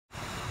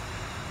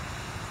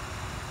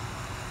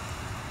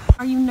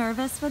Are you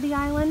nervous for the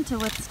island to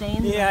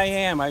withstand? Yeah, I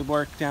am. I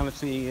work down at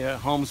the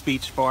Holmes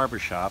Beach Barber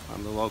Shop.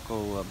 I'm the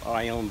local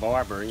island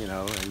barber, you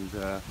know,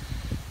 and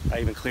I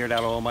even cleared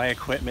out all my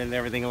equipment and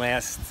everything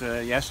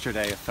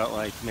yesterday. It felt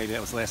like maybe that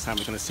was the last time I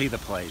was going to see the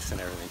place and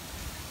everything.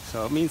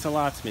 So it means a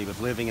lot to me with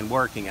living and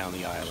working on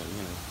the island,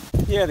 you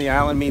know. Yeah, the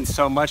island means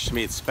so much to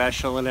me. It's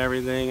special and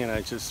everything, and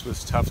it just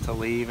was tough to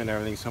leave and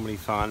everything. So many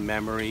fond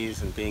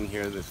memories, and being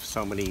here for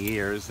so many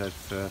years that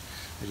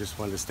I just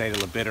wanted to stay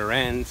till the bitter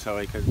end so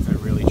I could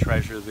really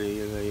treasure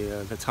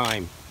the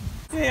time.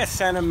 Yeah,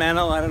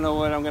 sentimental. I don't know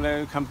what I'm going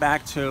to come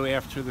back to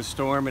after the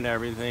storm and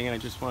everything, and I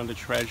just wanted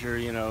to treasure,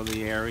 you know,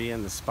 the area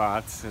and the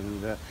spots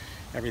and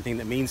everything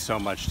that means so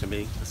much to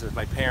me. Because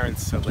my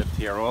parents lived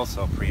here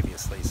also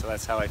previously, so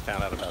that's how I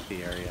found out about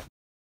the area.